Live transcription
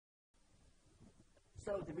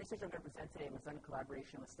So the research I'm going to present today was done in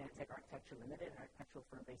collaboration with Stantec Architecture Limited, an architectural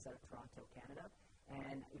firm based out of Toronto, Canada.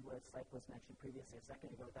 And it was, like was mentioned previously a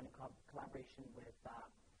second ago, done in collaboration with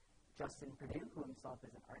Justin Perdue, who himself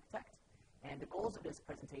is an architect. And the goals of this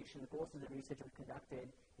presentation, the goals of the research we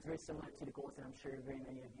conducted, is very similar to the goals that I'm sure very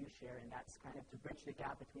many of you share, and that's kind of to bridge the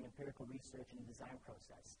gap between empirical research and the design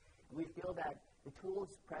process. And we feel that the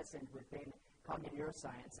tools present within cognitive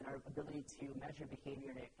neuroscience and our ability to measure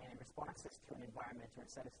behavior and responses to an environment or a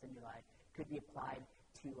set of stimuli could be applied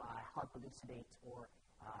to help elucidate or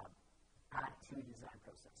add to the design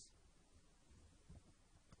process.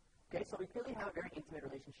 Okay, so we clearly have a very intimate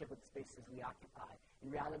relationship with the spaces we occupy.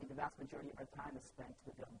 In reality, the vast majority of our time is spent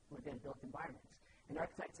within built environments. And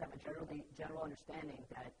architects have a general understanding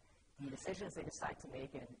that the decisions they decide to make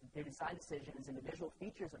and their design decisions and the visual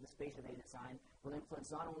features of the space that they design will influence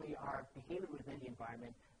not only our behavior within the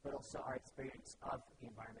environment, but also our experience of the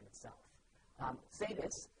environment itself. Say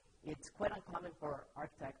this, it's quite uncommon for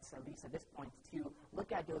architects, at least at this point, to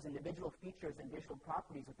look at those individual features and visual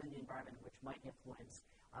properties within the environment which might influence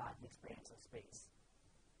the experience of space.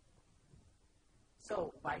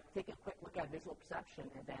 So by taking a quick look at visual perception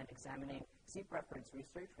and then examining seat preference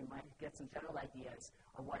research, we might get some general ideas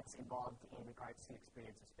of what's involved in regards to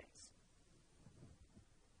experience of space.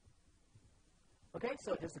 Okay,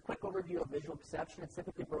 so just a quick overview of visual perception. It's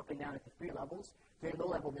typically broken down into 3 levels. During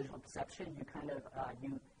low-level visual perception, you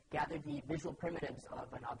you gather the visual primitives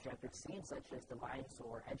of an object or scene, such as the lines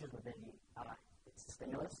or edges within the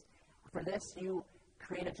stimulus. For this, you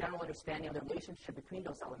create a general understanding of the relationship between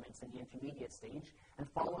those elements in the intermediate stage, and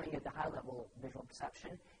following at the high-level visual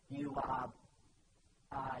perception, you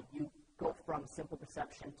go from simple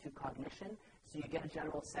perception to cognition, so you get a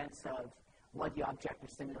general sense of what the object or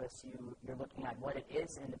stimulus you're looking at, what it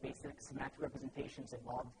is, and the basic semantic representations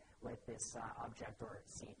involved with this object or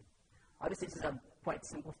scene. Obviously, this is a quite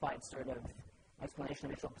simplified sort of explanation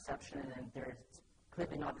of visual perception, and there's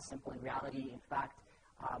clearly not this simple in reality. In fact,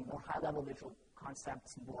 more high-level visual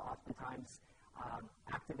concepts will oftentimes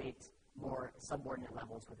activate more subordinate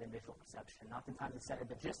levels within visual perception. Oftentimes, it's said that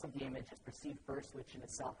the gist of the image is perceived first, which in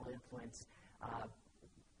itself will influence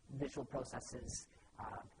visual processes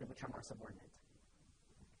which are more subordinate.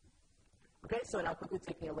 Okay, so now quickly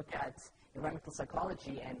taking a look at environmental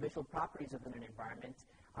psychology and visual properties within an environment.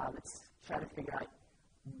 Let's try to figure out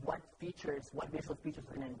what visual features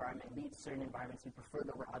within an environment lead certain environments to be preferred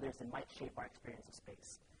over others and might shape our experience of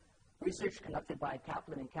space. Research conducted by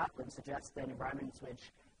Kaplan and Kaplan suggests that environments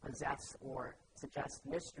which possess or suggest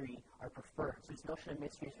mystery are preferred. So this notion of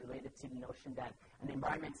mystery is related to the notion that an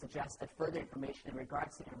environment suggests that further information in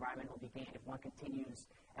regards to the environment will be gained if one continues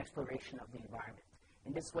exploration of the environment.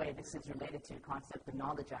 In this way, this is related to the concept of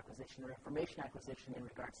knowledge acquisition or information acquisition in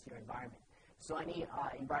regards to your environment. So any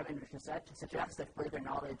environment which suggests that further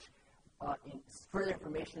knowledge, further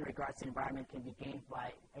information in regards to the environment can be gained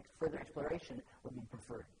by further exploration would be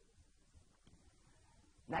preferred.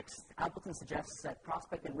 Next, Appleton suggests that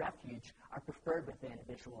prospect and refuge are preferred within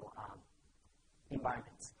visual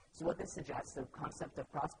environments. So what this suggests, the concept of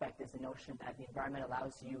prospect, is the notion that the environment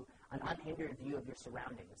allows you an unhindered view of your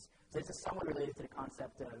surroundings. So this is somewhat related to the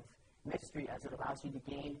concept of mystery, as it allows you to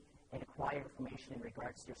gain and acquire information in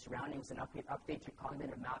regards to your surroundings and update your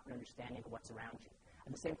cognitive map and understanding of what's around you.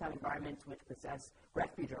 At the same time, environments which possess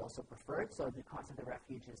refuge are also preferred. So the concept of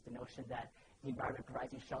refuge is the notion that the environment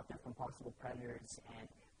provides you shelter from possible predators and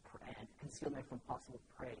concealment from possible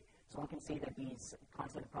prey. So one can see that these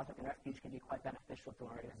concepts of prospect and refuge can be quite beneficial to an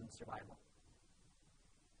organism's survival.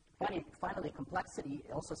 Finally, complexity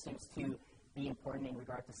also seems to be important in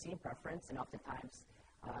regard to scene preference, and oftentimes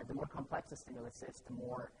the more complex the stimulus is, the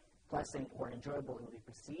more pleasant or enjoyable it will be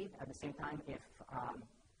perceived. At the same time, if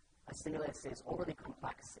a stimulus is overly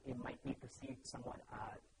complex, it might be perceived somewhat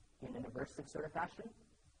in an aversive sort of fashion.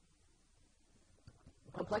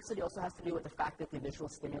 Complexity also has to do with the fact that the visual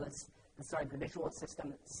system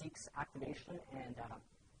seeks activation, and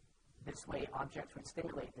this way objects which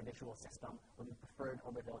stimulate the visual system will be preferred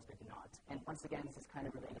over those that do not. And once again, this is kind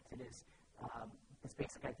of related to this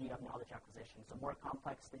basic idea of knowledge acquisition. So more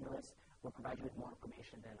complex stimulus will provide you with more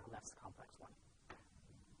information than a less complex one.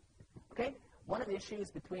 Okay, one of the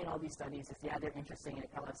issues between all these studies is, they're interesting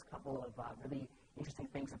and tell us a couple of really interesting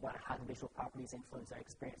things about how the visual properties influence our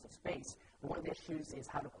experience of space. But one of the issues is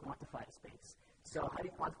how to quantify the space. So how do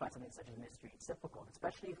you quantify something such as mystery? It's difficult,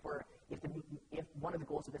 especially if one of the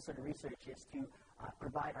goals of this sort of research is to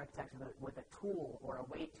provide architects with a tool or a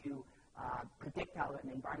way to predict how an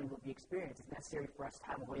environment will be experienced. It's necessary for us to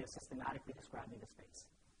have a way of systematically describing the space.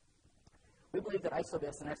 We believe that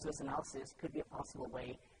ISOVISTS and ISOVISTS analysis could be a possible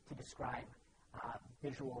way to describe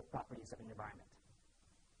visual properties of an environment.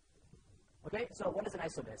 Okay, so what is an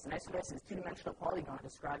ISOVIST? An ISOVIST is a two-dimensional polygon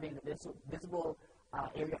describing the visible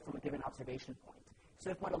area from a given observation point. So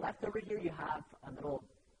if on the left over here you have a little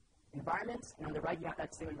environment, and on the right you have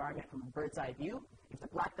that same environment from a bird's eye view, if the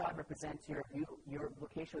black dot represents your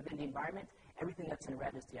location within the environment, everything that's in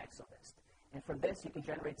red is the ISOVIST. And from this, you can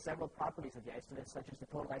generate several properties of the ISOVIST, such as the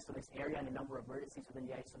total ISOVIST area and the number of vertices within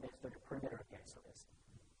the ISOVIST, or the perimeter of the ISOVIST.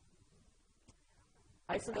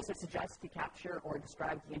 ISOVIST are suggested to capture or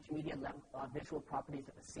describe the intermediate level, visual properties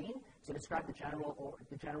of a scene, to describe the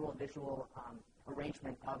general visual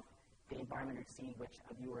arrangement of the environment or scene which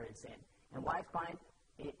a viewer is in. And why I find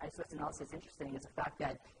ISOVIST analysis interesting is the fact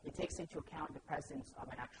that it takes into account the presence of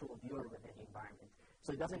an actual viewer within the environment.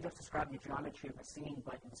 So it doesn't just describe the geometry of a scene,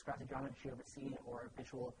 but it describes the geometry of a scene or a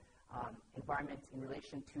visual environment in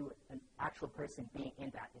relation to an actual person being in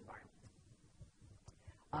that environment.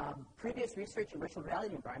 Previous research in virtual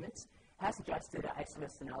reality environments has suggested that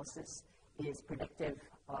ISOVIST analysis is predictive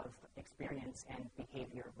of experience and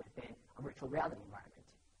behavior within a virtual reality environment.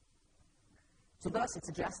 So thus, it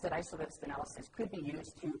suggests that ISOVIST analysis could be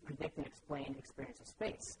used to predict and explain experience of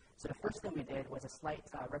space. So the first thing we did was a slight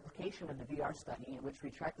replication of the VR study in which we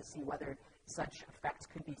tried to see whether such effects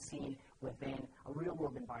could be seen within a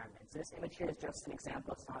real-world environment. So this image here is just an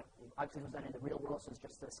example. It's not, obviously it was done in the real world, so it's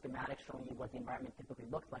just a schematic showing you what the environment typically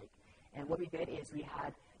looked like. And what we did is we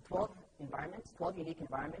had 12 environments, 12 unique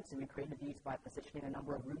environments, and we created these by positioning a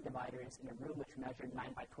number of room dividers in a room which measured 9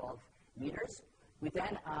 by 12 meters. We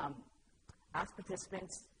then asked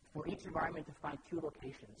participants for each environment to find two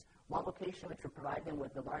locations. One location which would provide them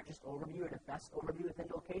with the largest overview or the best overview within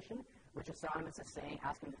the location, which is synonymous as saying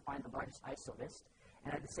ask them to find the largest ISOVIST.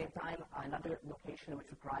 And at the same time, another location which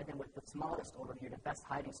would provide them with the smallest overview, the best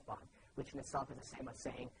hiding spot, which in itself is the same as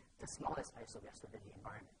saying the smallest ISOVIST within the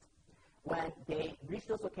environment. When they reached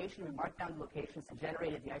those locations, we marked down the locations and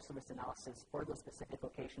generated the ISOVIST analysis for those specific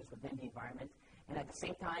locations within the environment. And at the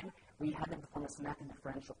same time, we had them perform a semantic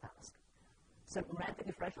differential task. Semantic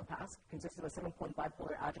differential task consists of a 7-point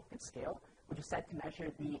bipolar adjective scale, which is said to measure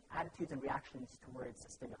the attitudes and reactions towards a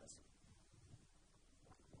stimulus.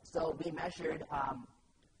 So we measured,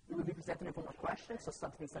 it would be presented in form of questions, so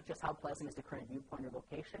something such as how pleasant is the current viewpoint or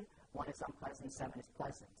location. 1 is unpleasant, 7 is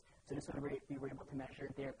pleasant. So this one we were able to measure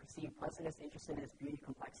their perceived pleasantness, interestedness, beauty,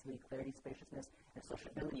 complexity, clarity, spaciousness, and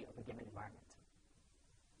sociability of a given environment.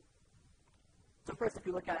 So first, if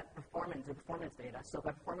you look at performance or performance data, so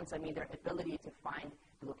by performance I mean their ability to find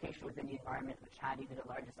the location within the environment which had either the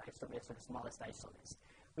largest ISOVIST or the smallest ISOVIST.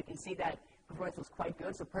 We can see that performance was quite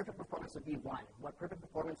good, so perfect performance would be 1. What perfect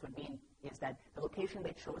performance would mean is that the location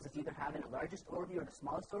they chose as either having the largest overview or the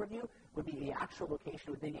smallest overview would be the actual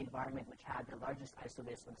location within the environment which had the largest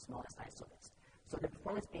ISOVIST or the smallest ISOVIST. So the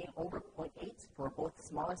performance being over 0.8 for both the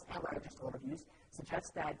smallest and largest overviews suggests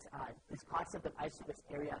that this concept of ISOVIST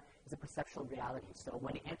area is a perceptual reality. So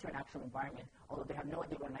when they enter an actual environment, although they have no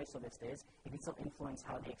idea what an ISOVIST is, it can still influence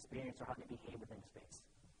how they experience or how they behave within space.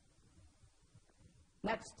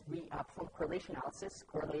 Next, we perform correlation analysis,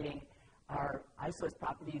 correlating our ISOVIST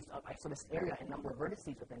properties of ISOVIST area and number of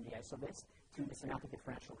vertices within the ISOVIST to the semantic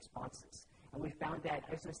differential responses. And we found that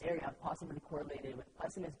ISOVIST area positively correlated with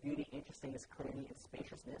pleasantness, beauty, interestingness, clarity, and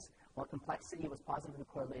spaciousness, while complexity was positively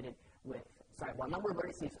correlated with, while number of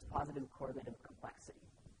vertices was positively correlated with complexity.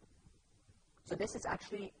 So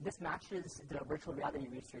this matches the virtual reality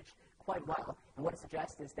research quite well, and what it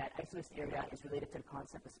suggests is that ISOVIST area is related to the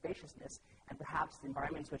concept of spaciousness, and perhaps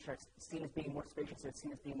environments which are seen as being more spacious are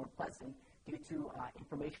seen as being more pleasant due to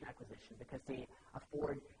information acquisition, because they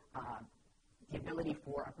afford the ability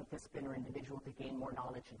for a participant or individual to gain more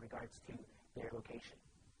knowledge in regards to their location.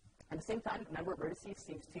 At the same time, the number of vertices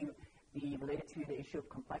seems to be related to the issue of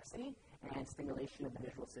complexity and stimulation of the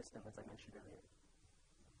visual system, as I mentioned earlier.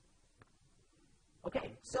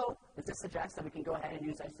 Okay, so does this suggest that we can go ahead and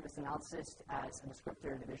use ISOVIST analysis as a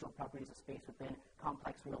descriptor of the visual properties of space within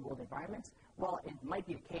complex real-world environments? Well, it might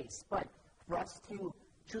be the case, but for us to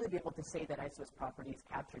truly be able to say that ISOVIST properties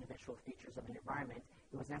capture the visual features of an environment,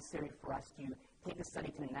 it was necessary for us to take the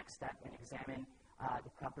study to the next step and examine the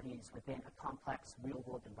properties within a complex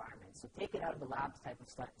real-world environment. So take it out of the lab type of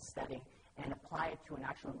study and apply it to an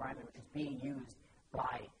actual environment which is being used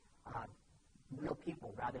by real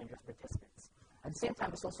people rather than just participants. At the same time,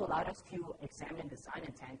 this also allowed us to examine design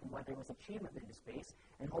intent and whether it was achieved within the space,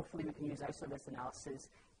 and hopefully we can use ISOVIST analysis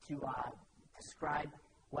to describe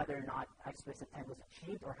whether or not ISOVIST intent was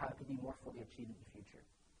achieved or how it could be more fully achieved in the future.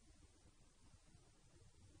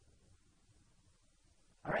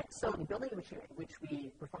 All right, so the building which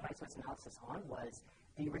we performed ISOVIST analysis on was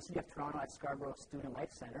the University of Toronto at Scarborough Student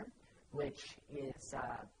Life Center, which is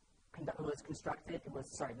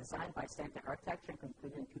designed by SEMANTIC Architecture and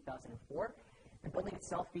completed in 2004. The building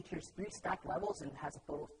itself features 3 stacked levels and has a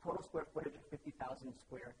total square footage of 50,000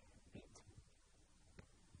 square feet.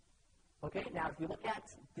 Okay, now if you look at,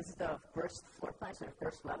 this is the first floor plan, so the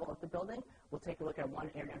first level of the building. We'll take a look at one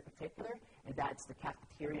area in particular, and that's the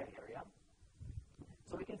cafeteria area.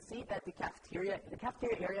 So we can see that the cafeteria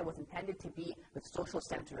area was intended to be the social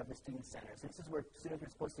center of the student center. So this is where students were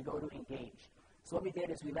supposed to go to engage. So what we did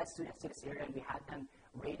is we let students to this area and we had them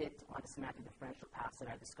rated on the semantic differential paths that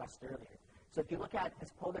I discussed earlier. So if you look at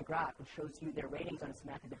this polar graph, it shows you their ratings on the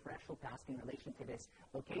semantic differential paths in relation to this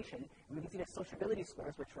location. And we can see the sociability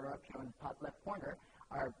scores, which are up here on the top left corner,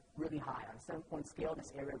 are really high. On a 7-point scale,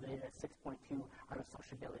 this area rated at 6.2 out of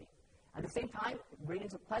sociability. At the same time,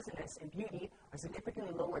 ratings of pleasantness and beauty are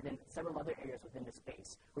significantly lower than several other areas within the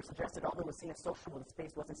space, which suggests that although it was seen as sociable, the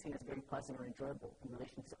space wasn't seen as very pleasant or enjoyable in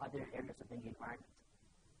relation to other areas within the environment.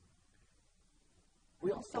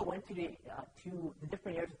 We also went to the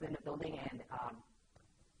different areas within the building and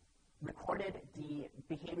recorded the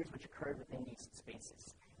behaviors which occurred within these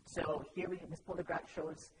spaces. So here this polar graph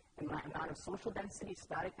shows the amount of social density,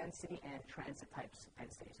 static density, and transit types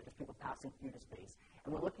density, so just people passing through the space.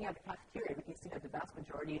 And we're looking at the cafeteria, we can see that the vast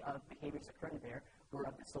majority of behaviors occurring there were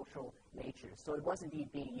of the social nature. So it was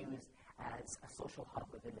indeed being used as a social hub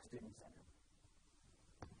within the student center.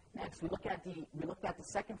 Next, we looked at the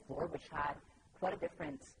second floor, which had quite a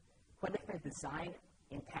different design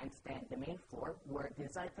intent than the main floor, where the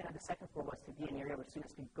design intent of the second floor was to be an area where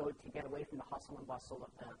students could go to get away from the hustle and bustle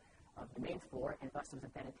of the main floor, and thus it was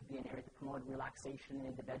intended to be an area to promote relaxation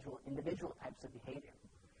and individual types of behavior.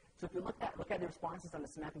 So if you look at the responses on the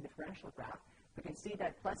semantic differential graph, we can see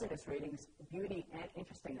that pleasantness ratings, beauty, and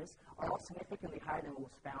interestingness are all significantly higher than what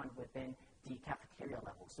was found within the cafeteria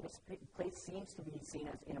level. So this place seems to be seen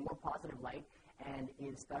as in a more positive light and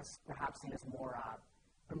is thus perhaps seen as more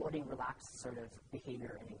promoting relaxed sort of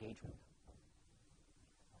behavior and engagement.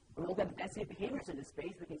 When we look at the density of behaviors in this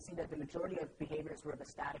space, we can see that the majority of behaviors were of a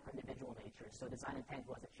static or individual nature, so design intent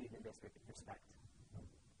was achieved in this respect.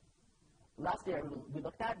 The last area we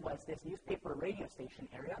looked at was this newspaper radio station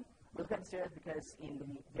area. We looked at this area because in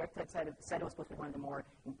the architect said it was supposed to be one of the more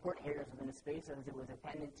important areas within the space, as it was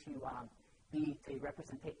intended to be a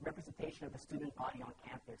representation of the student body on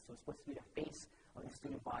campus. So it was supposed to be the face of the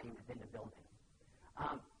student body within the building.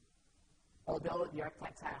 Although the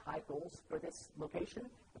architects had high goals for this location,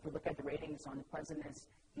 if we look at the ratings on the pleasantness,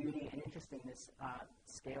 beauty, and interestingness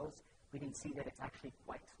scales, we can see that it's actually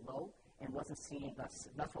quite low and wasn't seen, thus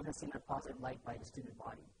wasn't seen in a positive light by the student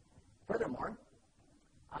body. Furthermore,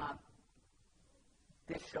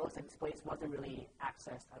 this shows that this place wasn't really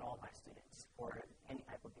accessed at all by students for any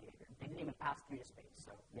type of behavior. They didn't even pass through the space,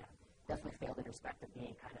 so yeah, definitely failed in respect of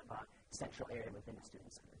being kind of a central area within the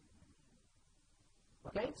student center.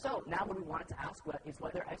 Okay, so now what we wanted to ask is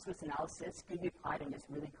whether ISOVISTS analysis could be applied in this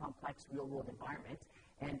really complex real-world environment,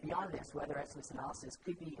 and beyond this, whether ISOVISTS analysis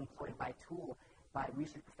could be employed by a tool by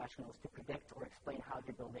research professionals to predict or explain how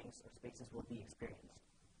their buildings or spaces will be experienced.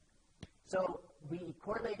 So we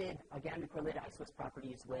correlated ISOVISTS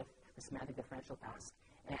properties with the semantic differential paths,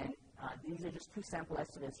 and these are just 2 sample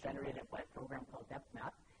estimates generated by a program called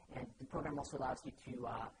DepthMap, and the program also allows you to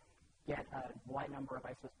get a wide number of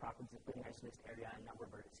ISOVISTS properties, including ISOVISTS area and number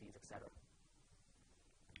of vertices, etc.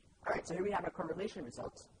 All right, so here we have our correlation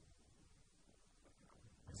results.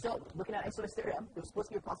 So looking at ISOVISTS area, it was supposed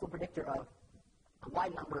to be a possible predictor of a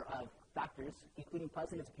wide number of factors, including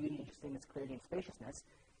pleasantness, beauty, interestingness, clarity, and spaciousness.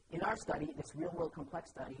 In our study, this real-world complex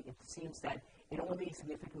study, it seems that it only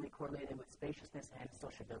significantly correlated with spaciousness and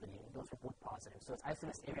sociability, and those were both positive. So as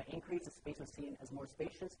ISOVISTS area increased, the space was seen as more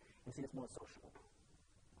spacious and seen as more sociable.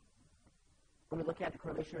 When we look at the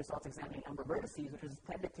correlation results examining number of vertices, which was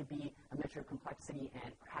intended to be a measure of complexity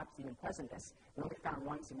and perhaps even pleasantness, we only found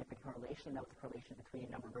one significant correlation, that was the correlation between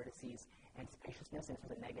number of vertices and spaciousness, and this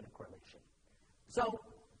was a negative correlation. So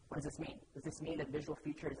what does this mean? Does this mean that visual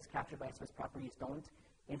features captured by ISOVISTS properties don't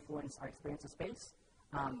influence our experience of space?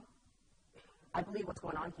 I believe what's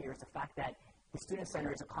going on here is the fact that the student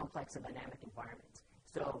center is a complex and dynamic environment.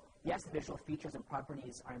 So yes, the visual features and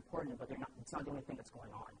properties are important, but it's not the only thing that's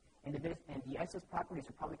going on. And the ISOVISTS properties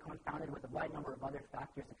are probably confounded with a wide number of other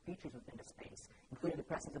factors and features within the space, including the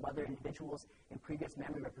presence of other individuals and previous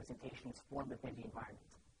memory representations formed within the environment.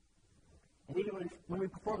 And even when we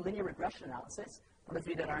perform linear regression analysis, for those of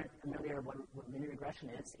you that aren't familiar with what linear regression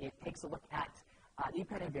is, it takes a look at the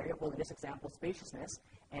dependent variable, in this example, spaciousness,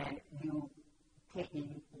 and it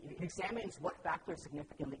examines what factors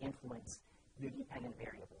significantly influence the dependent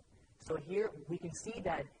variable. So here we can see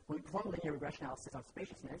that when we perform linear regression analysis on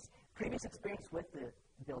spaciousness, previous experience with the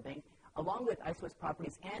building, along with ISOVISTS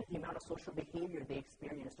properties and the amount of social behavior they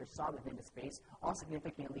experienced or saw within the space, all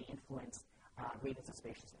significantly influenced gradients of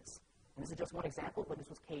spaciousness. And this is just one example, but this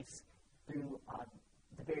was case through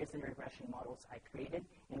the various linear regression models I created,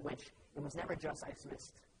 in which it was never just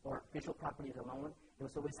ISOVISTS or visual properties alone. It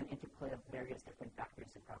was always an interplay of various different factors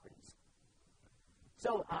and properties.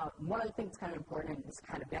 So one other thing that's kind of important, and this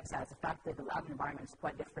kind of gets at, is the fact that the lab environment is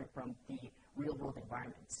quite different from the real-world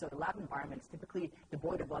environment. So the lab environment is typically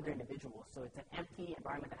devoid of other individuals. So it's an empty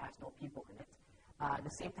environment that has no people in it. At the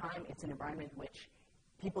same time, it's an environment which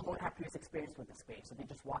people don't have previous experience with the space. So they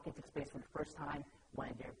just walk into the space for the first time when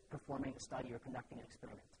they're performing a study or conducting an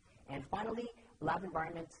experiment. And finally, lab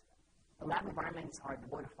environments are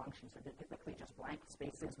devoid of functions. So they're typically just blank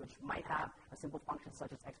spaces which might have a simple function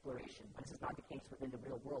such as exploration. But this is not the case within the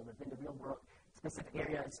real world. Within the real world, specific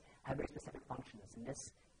areas have very specific functions. And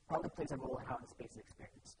this probably plays a role in how the space is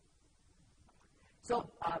experienced. So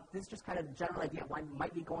this is just kind of the general idea of what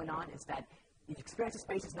might be going on, is that the experience of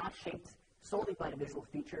space is not shaped solely by the visual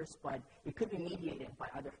features, but it could be mediated by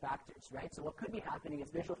other factors, right? So what could be happening is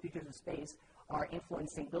visual features of space are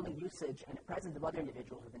influencing building usage and the presence of other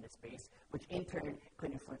individuals within the space, which in turn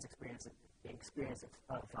could influence the experience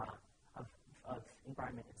of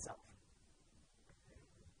environment itself.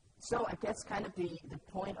 So I guess kind of the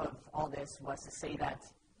point of all this was to say that,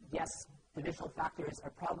 yes, the visual factors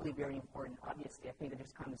are probably very important. Obviously, I think that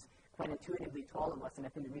this comes quite intuitively to all of us, and I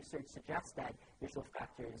think the research suggests that visual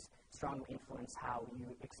factors strongly influence how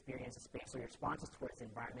you experience a space or your responses towards the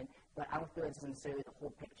environment, but I don't feel this is necessarily the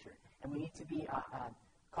whole picture. And we need to be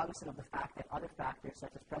cognizant of the fact that other factors,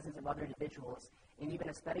 such as presence of other individuals, and even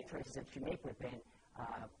aesthetic choices that you make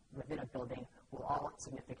within a building, will all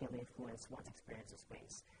significantly influence one's experience of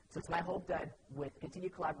space. So it's my hope that with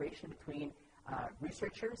continued collaboration between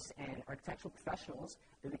researchers and architectural professionals,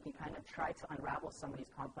 that we can kind of try to unravel some of these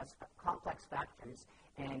complex factors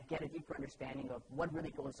and get a deeper understanding of what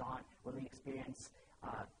really goes on when we experience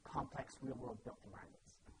complex real-world built environments.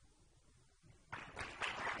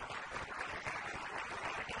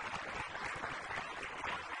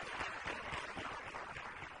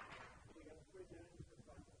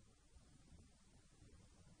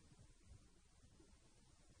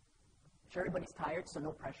 Sure, everybody's tired, so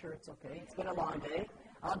no pressure. It's okay. It's been a long day.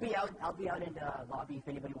 I'll be out in the lobby if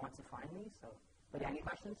anybody wants to find me. So, but yeah, any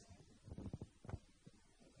questions?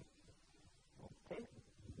 Okay.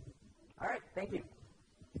 All right. Thank you.